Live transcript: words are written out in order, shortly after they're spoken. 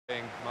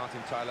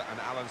Martin Tyler and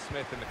Alan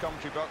Smith in the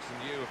commentary box,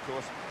 and you, of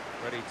course,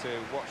 ready to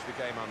watch the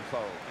game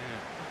unfold. Yeah,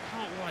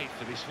 I can't wait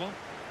for this one.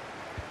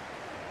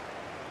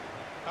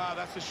 Ah,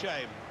 that's a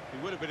shame. He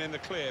would have been in the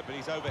clear, but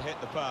he's overhit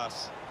the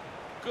pass.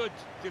 Good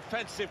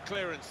defensive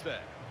clearance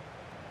there.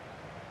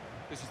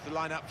 This is the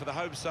lineup for the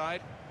home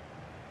side.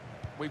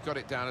 We've got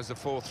it down as a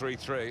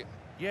 4-3-3.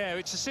 Yeah,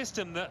 it's a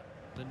system that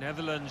the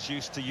Netherlands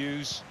used to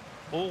use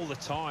all the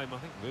time. I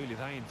think really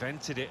they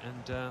invented it,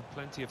 and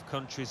plenty of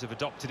countries have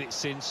adopted it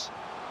since.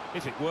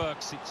 If it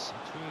works, it's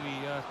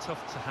really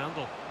tough to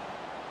handle.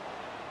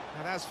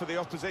 And as for the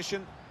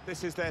opposition,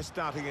 this is their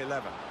starting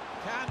 11.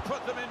 Can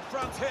put them in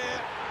front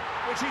here,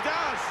 which he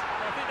does.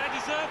 I think they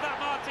deserve that,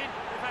 Martin.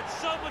 They've had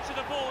so much of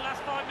the ball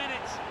last 5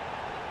 minutes.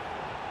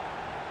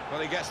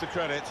 Well, he gets the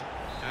credit,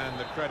 and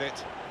the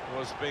credit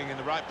was being in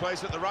the right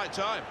place at the right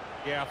time.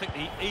 Yeah, I think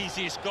the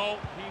easiest goal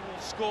he will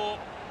score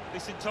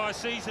this entire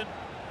season.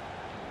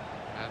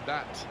 And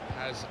that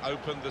has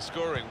opened the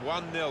scoring.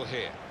 1-0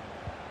 here.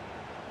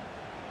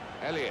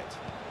 Elliott.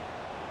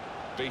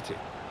 Beat it.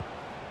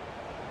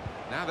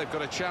 Now they've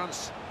got a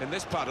chance in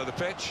this part of the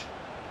pitch.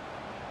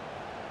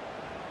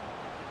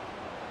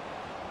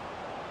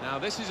 Now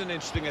this is an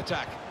interesting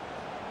attack.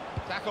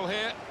 Tackle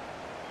here.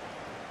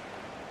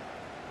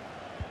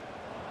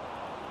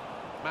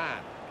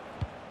 Man.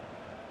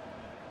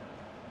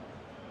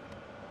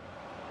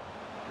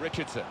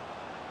 Richardson.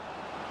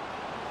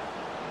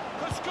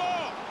 Could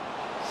score!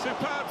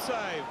 Superb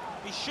save.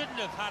 He shouldn't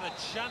have had a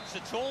chance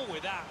at all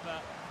with that,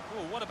 but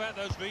oh, what about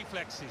those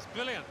reflexes?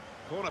 Brilliant.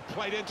 Corner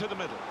played into the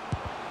middle.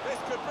 This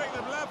could bring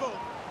them level.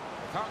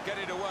 Can't get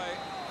it away.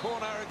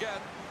 Corner again.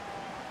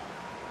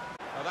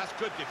 Oh, that's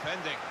good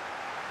defending.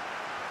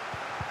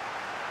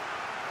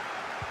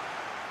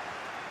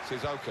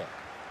 Sissoko.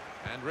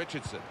 And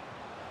Richardson.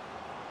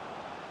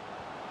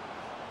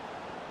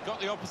 Got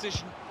the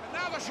opposition. And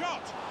now the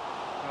shot!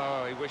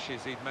 Oh, he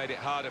wishes he'd made it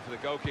harder for the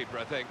goalkeeper,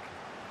 I think.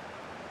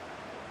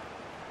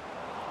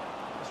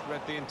 Just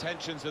read the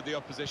intentions of the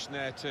opposition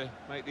there to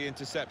make the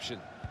interception.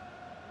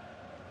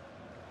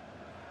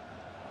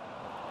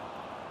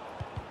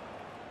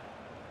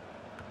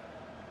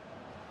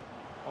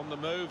 On the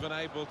move and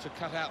able to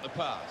cut out the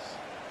pass.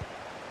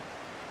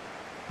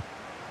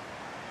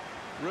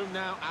 Room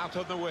now out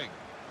on the wing.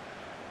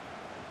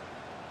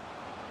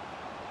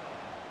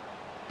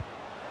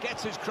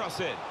 Gets his cross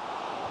in.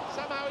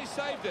 Somehow he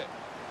saved it.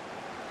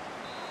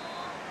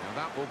 Now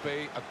that will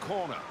be a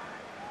corner.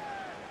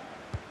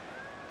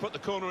 Put the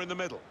corner in the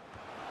middle.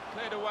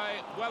 Cleared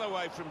away, well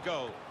away from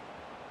goal.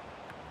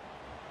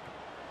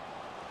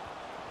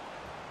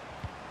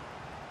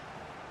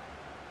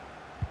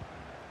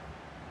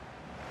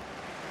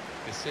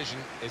 Decision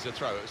is a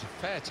throw. It was a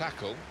fair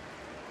tackle.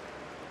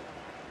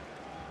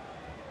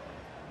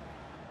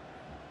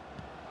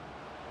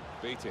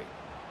 Beatty.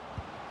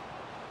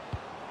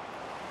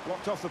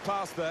 Blocked off the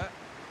pass there.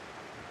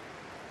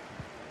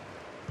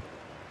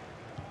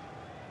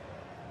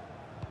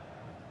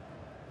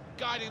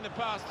 Guiding the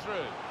pass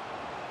through.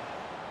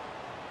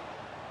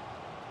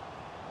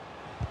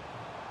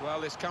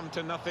 Well, it's come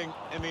to nothing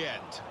in the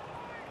end.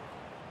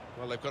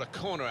 Well, they've got a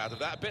corner out of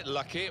that. A bit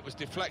lucky, it was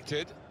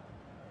deflected.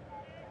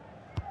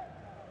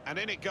 And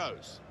in it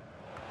goes.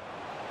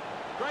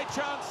 Great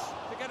chance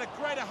to get a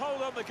greater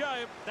hold on the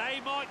game. They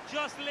might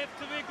just live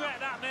to regret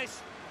that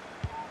miss.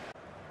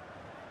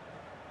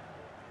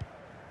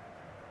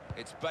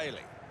 It's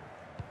Bailey.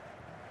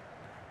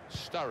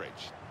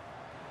 Sturridge.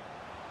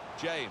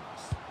 James.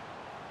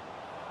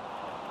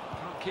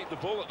 Can't keep the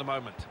ball at the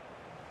moment.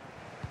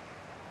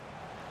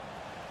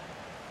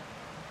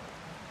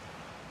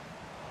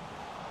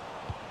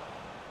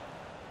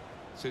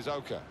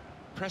 Sissoko.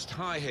 Pressed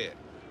high here.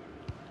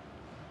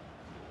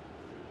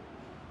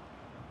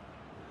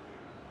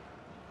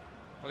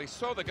 Well, he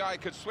saw the guy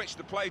could switch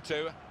the play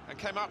to and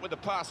came up with the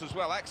pass as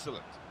well.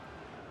 Excellent.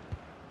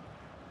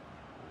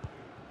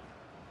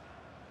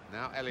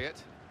 Now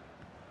Elliott.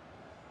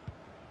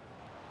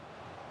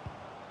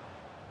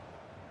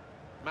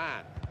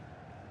 Man.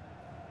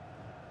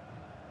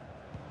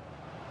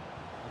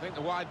 I think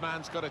the wide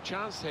man's got a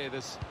chance here.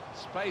 There's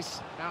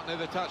space out near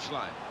the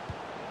touchline.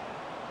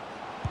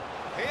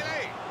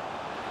 Healy!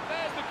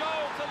 There's the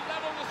goal to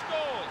level the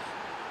scores.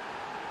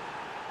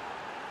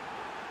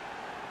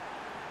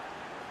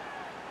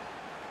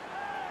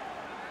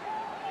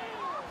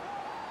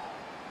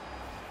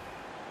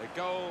 A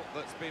goal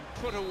that's been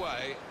put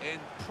away in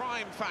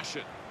prime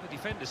fashion. The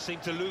defenders seem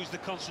to lose the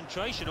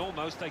concentration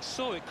almost. They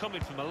saw it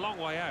coming from a long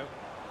way out.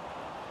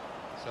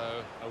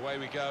 So away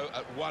we go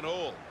at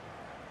 1-1.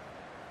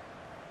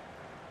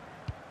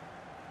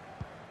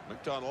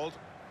 McDonald.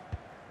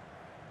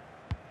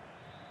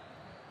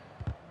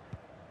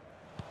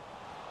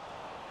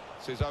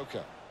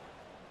 Sissoko.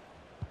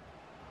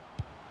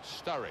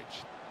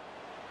 Sturridge.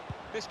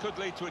 This could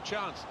lead to a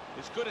chance.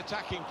 It's good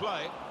attacking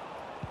play.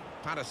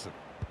 Patterson.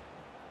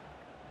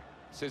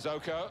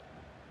 Sissoko.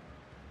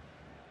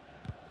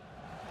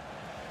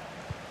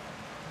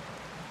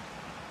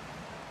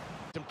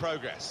 In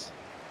progress.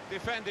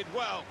 Defended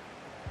well.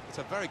 It's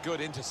a very good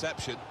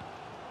interception.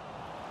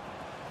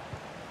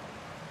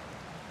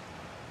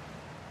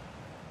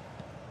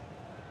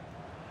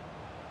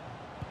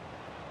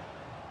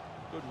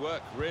 Good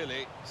work,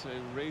 really, to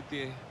read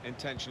the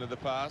intention of the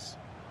pass.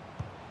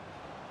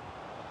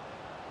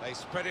 They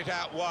spread it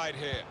out wide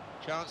here.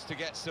 Chance to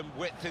get some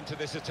width into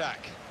this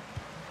attack.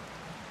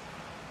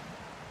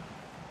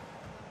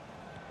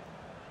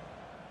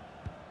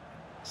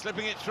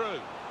 Slipping it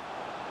through.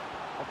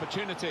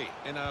 Opportunity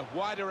in a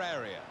wider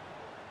area.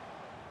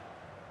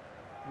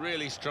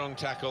 Really strong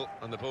tackle,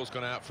 and the ball's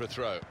gone out for a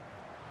throw.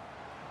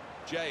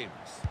 James.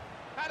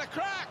 Had a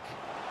crack!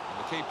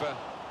 And the keeper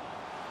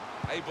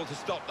able to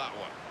stop that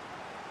one.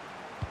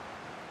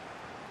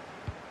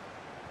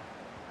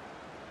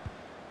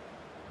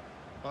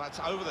 Well, that's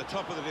over the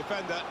top of the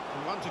defender,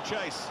 and one to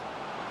chase.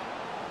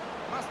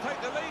 Must take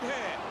the lead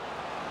here.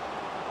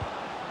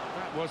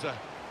 That was a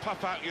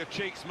puff out your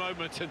cheeks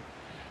moment, and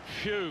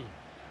phew,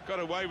 got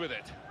away with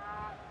it.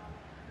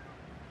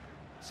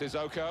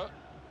 Sissoko.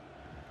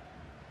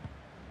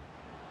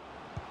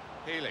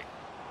 Healing.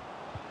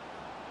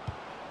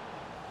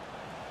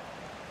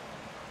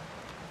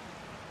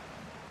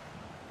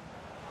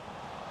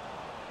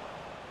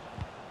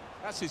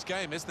 That's his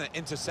game, isn't it?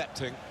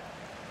 Intercepting.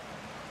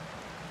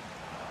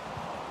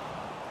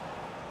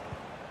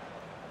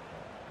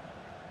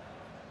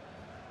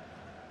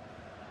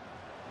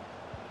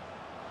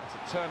 It's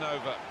a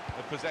turnover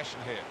of possession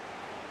here.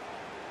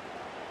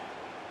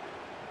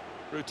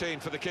 Routine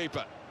for the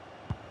keeper.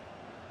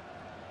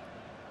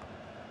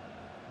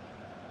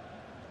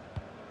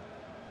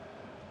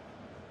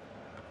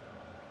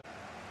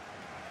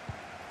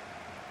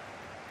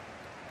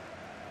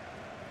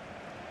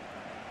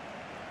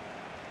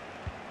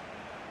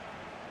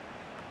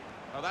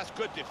 Oh, that's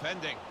good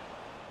defending.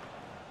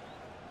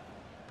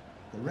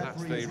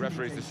 That's the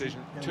referee's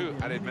decision. 2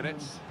 added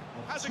minutes.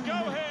 Has a go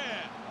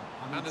here!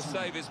 And the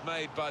save is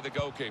made by the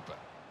goalkeeper.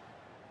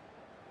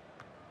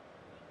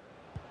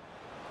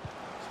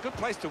 It's a good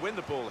place to win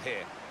the ball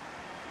here.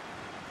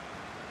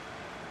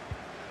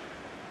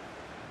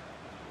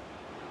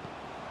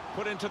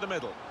 Put into the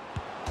middle.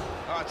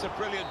 Oh, it's a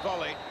brilliant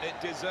volley. It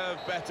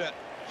deserved better.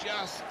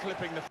 Just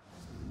clipping the...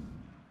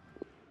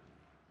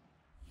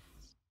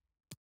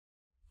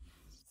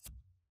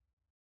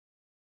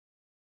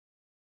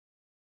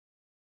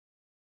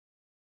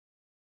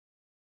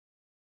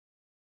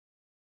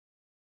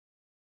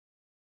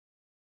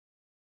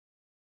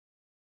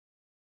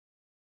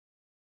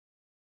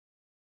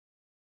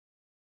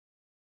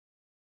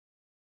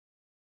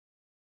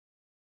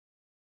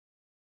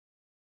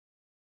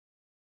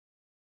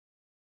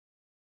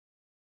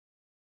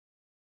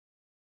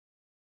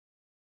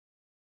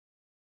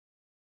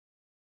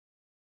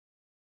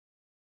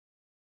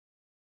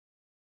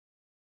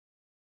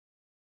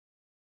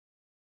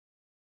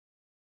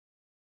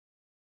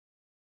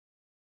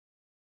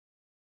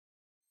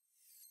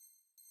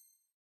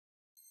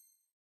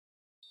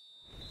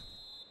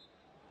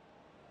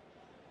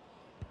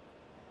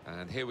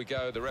 And here we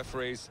go, the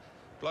referee's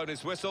blown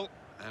his whistle,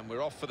 and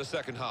we're off for the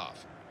second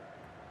half.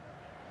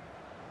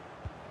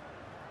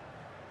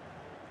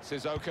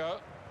 Sissoko.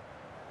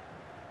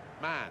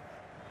 Man.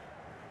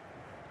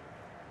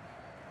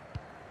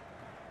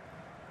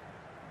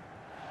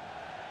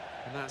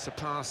 And that's a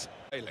pass.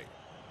 Bailey.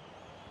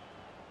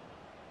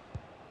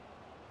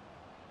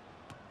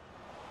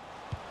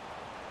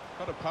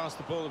 Got to pass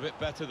the ball a bit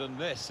better than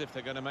this if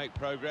they're going to make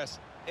progress.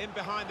 In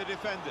behind the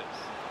defenders.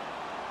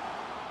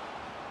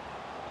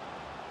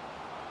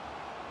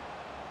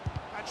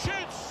 And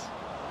shoots!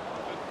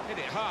 Hit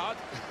it hard,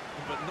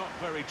 but not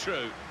very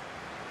true.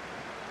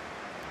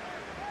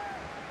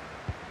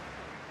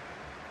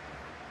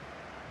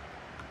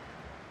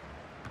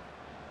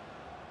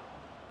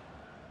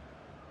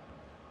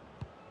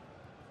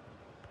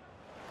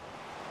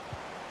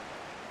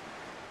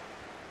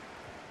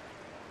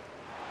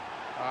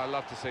 I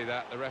love to see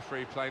that, the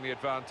referee playing the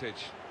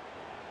advantage.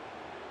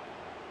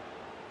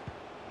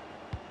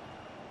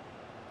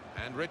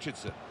 And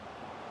Richardson.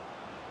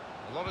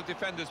 A lot of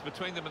defenders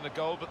between them and the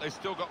goal, but they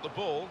still got the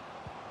ball.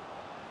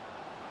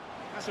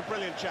 That's a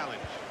brilliant challenge.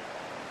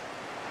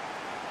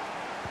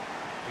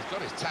 He's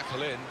got his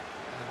tackle in,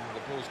 and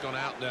the ball's gone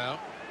out now.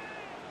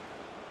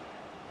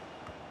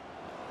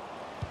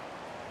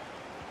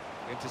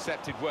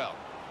 Intercepted well.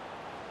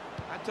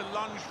 Had to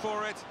lunge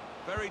for it.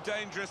 Very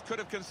dangerous. Could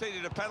have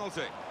conceded a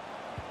penalty.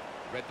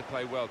 Read the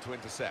play well to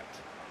intercept.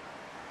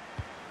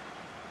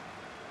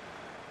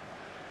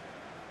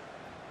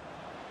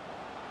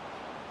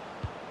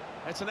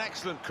 It's an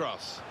excellent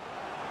cross.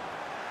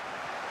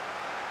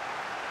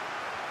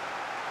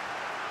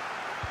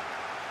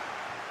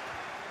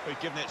 We've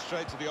given it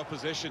straight to the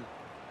opposition.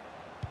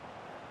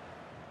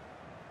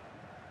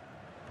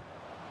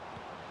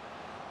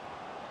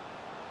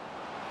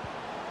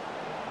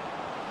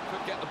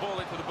 Could get the ball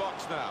into the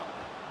box now.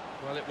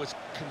 Well, it was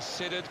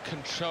considered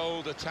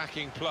controlled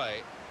attacking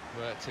play,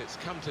 but it's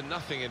come to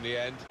nothing in the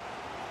end.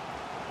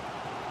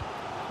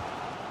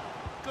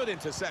 Good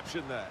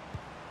interception there.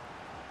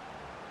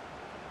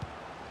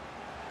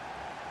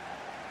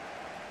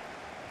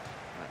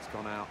 That's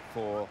gone out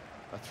for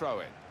a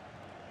throw-in.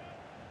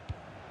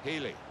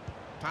 Healy,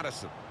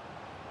 Patterson,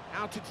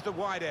 out into the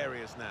wide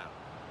areas now.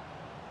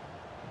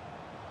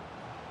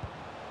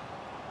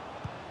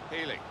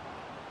 Healy.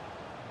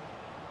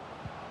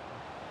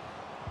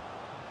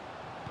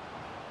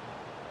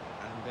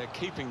 And they're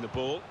keeping the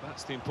ball,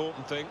 that's the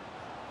important thing.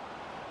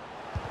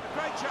 A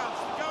great chance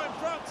to go in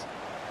front.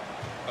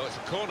 Oh, it's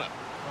a corner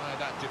by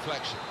that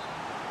deflection.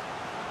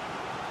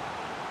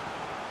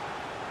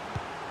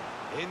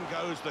 In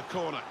goes the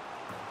corner.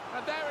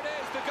 And there it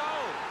is, the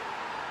goal.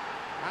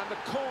 And the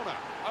corner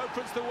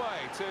opens the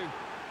way to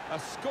a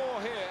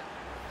score here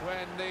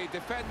when the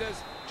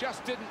defenders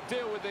just didn't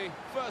deal with the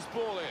first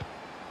ball in.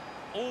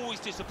 Always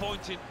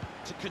disappointing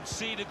to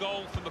concede a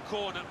goal from a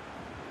corner,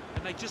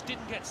 and they just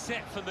didn't get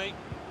set for me.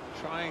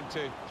 Trying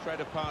to thread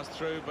a pass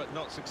through, but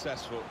not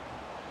successful.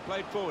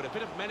 Played forward, a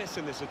bit of menace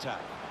in this attack.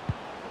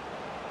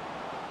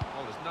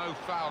 Well, there's no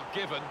foul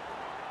given.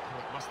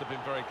 It must have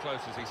been very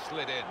close as he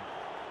slid in.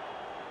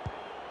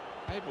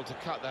 Able to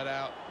cut that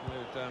out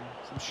with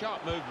some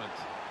sharp movement.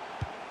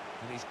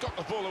 And he's got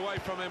the ball away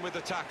from him with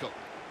the tackle.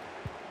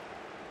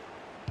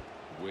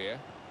 Weir,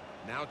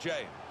 now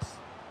James.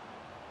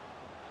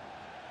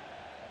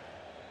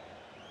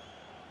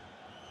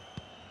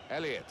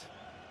 Elliott.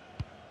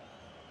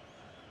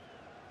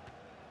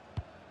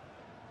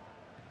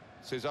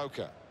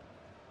 Sissoko.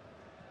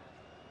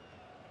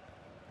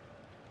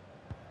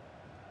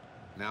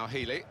 Now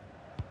Healy.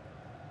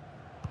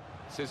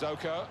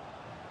 Sissoko.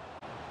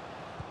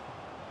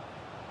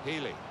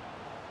 Healy.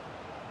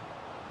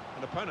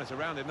 An opponent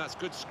around him, that's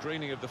good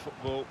screening of the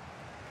football.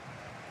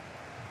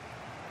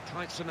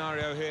 Tight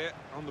scenario here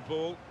on the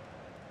ball.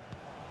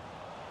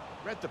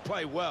 Read the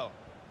play well.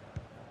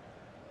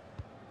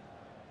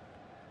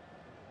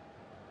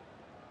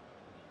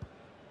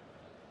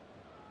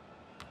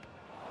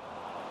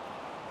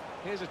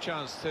 Here's a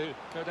chance to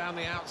go down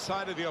the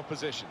outside of the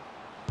opposition.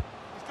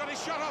 He's got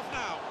his shot off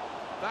now.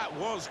 That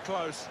was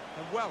close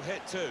and well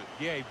hit too.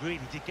 Yeah, he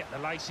really did get the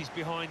laces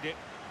behind it.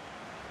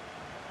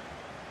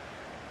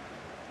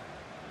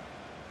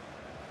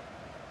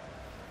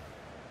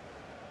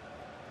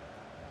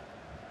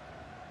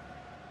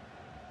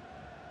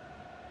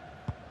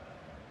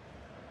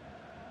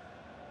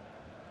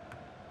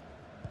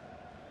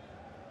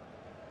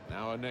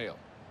 Now O'Neill.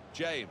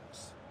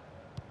 James.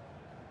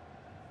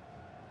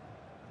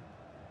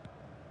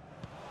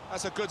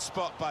 That's a good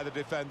spot by the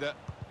defender.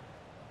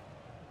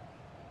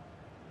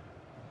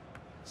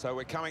 So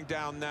we're coming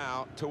down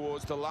now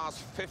towards the last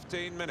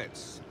 15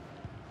 minutes.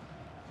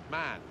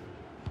 Man.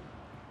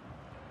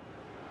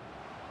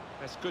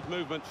 That's good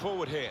movement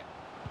forward here.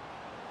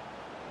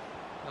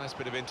 Nice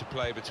bit of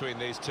interplay between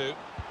these two.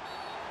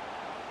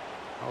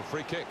 Oh,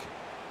 free kick.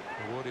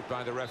 Awarded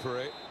by the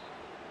referee.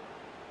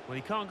 Well,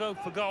 he can't go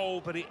for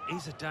goal, but it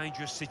is a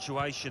dangerous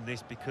situation,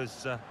 this,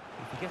 because if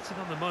he gets it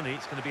on the money,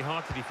 it's going to be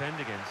hard to defend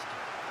against.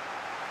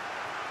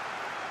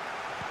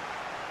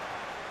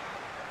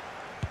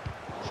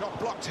 Shot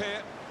blocked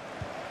here.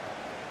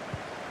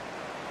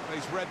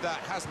 He's read that,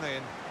 hasn't he,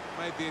 and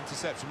made the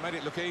interception. Made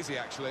it look easy,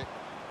 actually.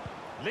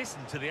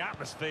 Listen to the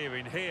atmosphere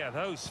in here.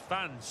 Those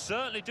fans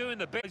certainly doing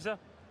the buzzer.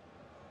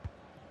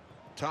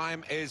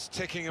 Time is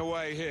ticking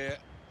away here,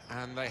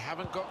 and they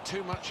haven't got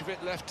too much of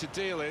it left to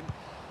deal in.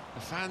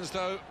 The fans,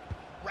 though,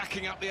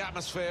 racking up the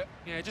atmosphere.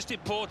 Yeah, just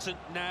important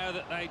now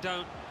that they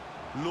don't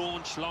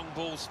launch long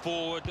balls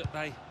forward, that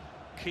they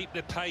keep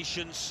their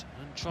patience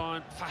and try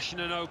and fashion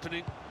an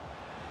opening.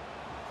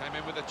 Came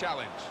in with a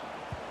challenge.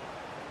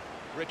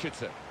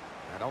 Richardson.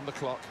 And on the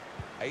clock,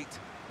 8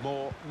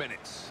 more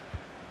minutes.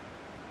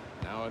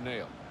 Now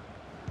O'Neill.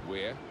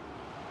 Weir.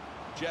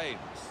 James.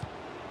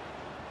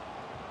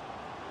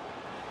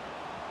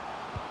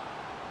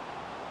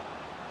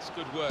 It's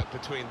good work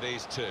between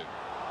these two.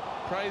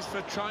 Praise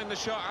for trying the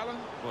shot, Alan.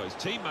 Well, his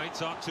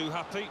teammates aren't too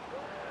happy.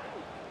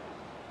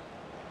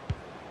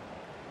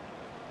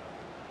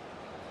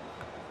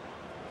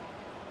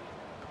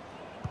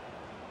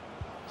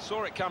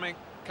 Saw it coming,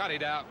 cut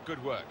it out,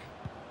 good work.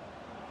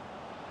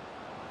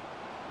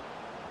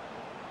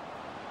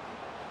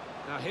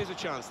 Now here's a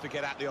chance to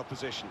get at the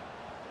opposition.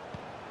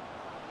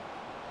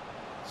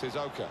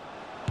 Sissoko.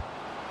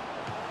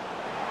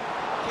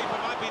 Keeper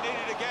might be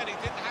needed again, he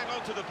didn't hang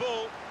on to the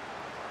ball.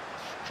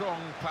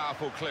 Strong,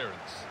 powerful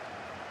clearance.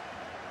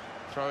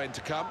 Throw in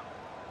to come.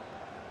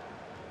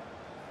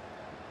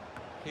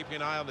 Keeping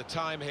an eye on the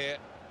time here.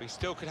 We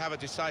still could have a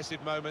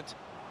decisive moment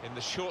in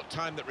the short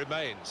time that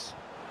remains.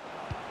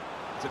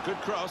 It's a good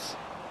cross.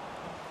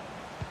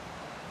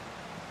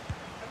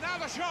 And now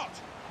the shot!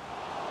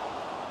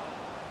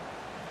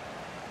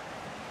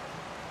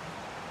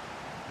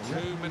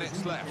 Two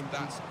minutes left,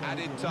 that's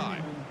added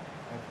time.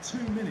 Of 2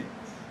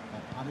 minutes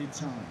of added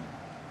time.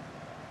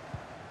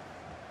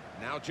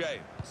 Now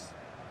James.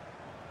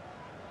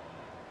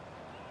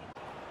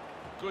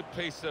 Good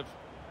piece of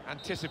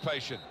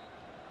anticipation.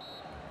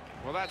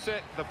 Well, that's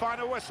it, the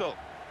final whistle.